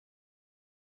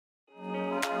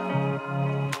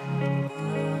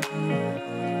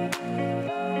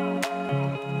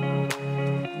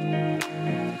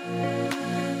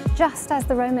just as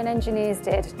the Roman engineers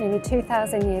did nearly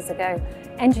 2,000 years ago,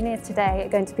 engineers today are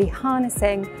going to be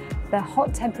harnessing the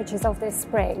hot temperatures of this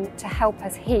spring to help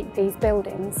us heat these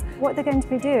buildings. What they're going to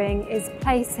be doing is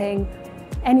placing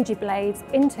energy blades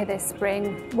into this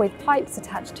spring with pipes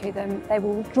attached to them. They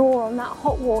will draw on that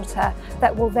hot water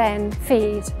that will then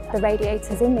feed the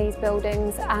radiators in these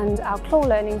buildings and our Clore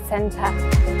Learning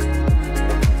Centre.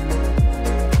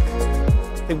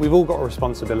 I think we've all got a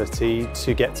responsibility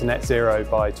to get to net zero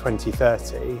by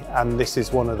 2030, and this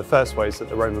is one of the first ways that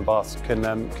the Roman baths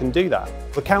can do that.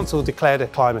 The council declared a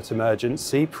climate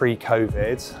emergency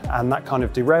pre-COVID, and that kind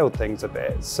of derailed things a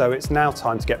bit, so it's now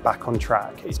time to get back on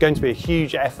track. It's going to be a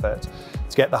huge effort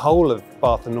to get the whole of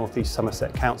Bath and North East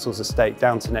Somerset Council's estate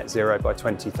down to net zero by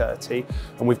 2030,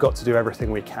 and we've got to do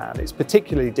everything we can. It's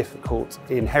particularly difficult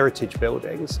in heritage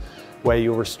buildings, where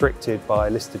you're restricted by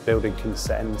listed building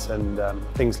consent and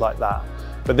things like that.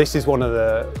 But this is one of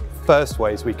the first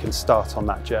ways we can start on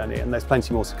that journey, and there's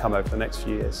plenty more to come over the next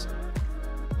few years.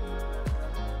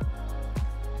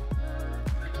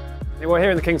 We're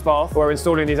here in the King's Bath. We're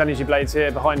installing these energy blades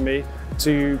here behind me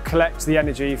to collect the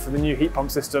energy for the new heat pump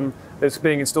system that's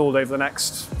being installed over the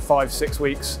next 5-6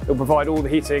 weeks. It'll provide all the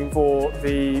heating for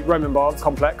the Roman bath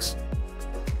complex.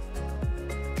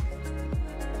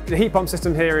 The heat pump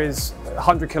system here is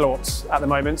 100 kilowatts at the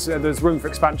moment, so there's room for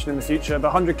expansion in the future, but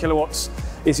 100 kilowatts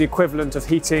is the equivalent of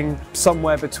heating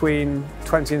somewhere between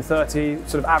 20 and 30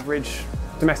 sort of average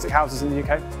domestic houses in the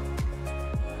UK.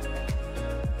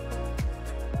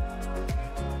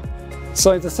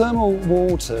 So the thermal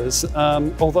waters,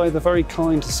 although they're very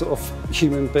kind to sort of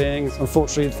human beings,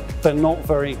 unfortunately they're not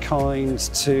very kind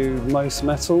to most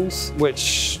metals,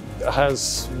 which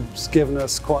has given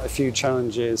us quite a few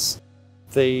challenges.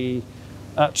 The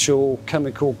actual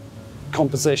chemical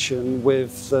composition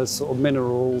with the sort of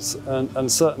minerals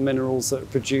and certain minerals that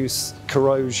produce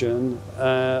corrosion.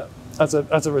 As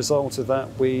a result of that,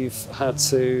 we've had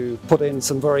to put in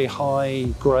some very high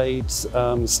grade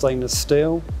stainless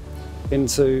steel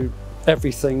into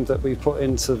everything that we put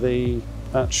into the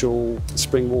actual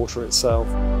spring water itself.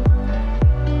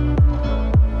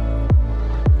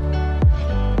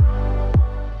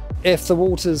 If the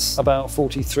water's about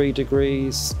 43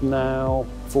 degrees now,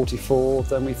 44,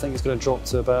 then we think it's going to drop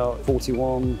to about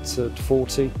 41 to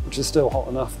 40, which is still hot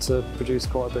enough to produce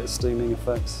quite a bit of steaming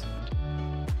effects.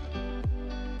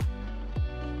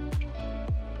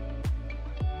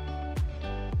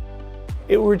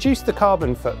 It will reduce the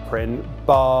carbon footprint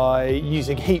by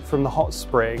using heat from the hot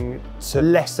spring to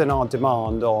lessen our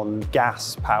demand on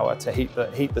gas power to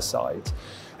heat the site.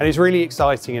 And it's really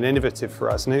exciting and innovative for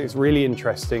us, and it's really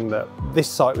interesting that this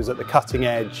site was at the cutting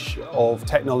edge of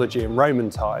technology in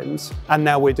Roman times, and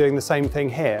now we're doing the same thing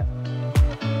here.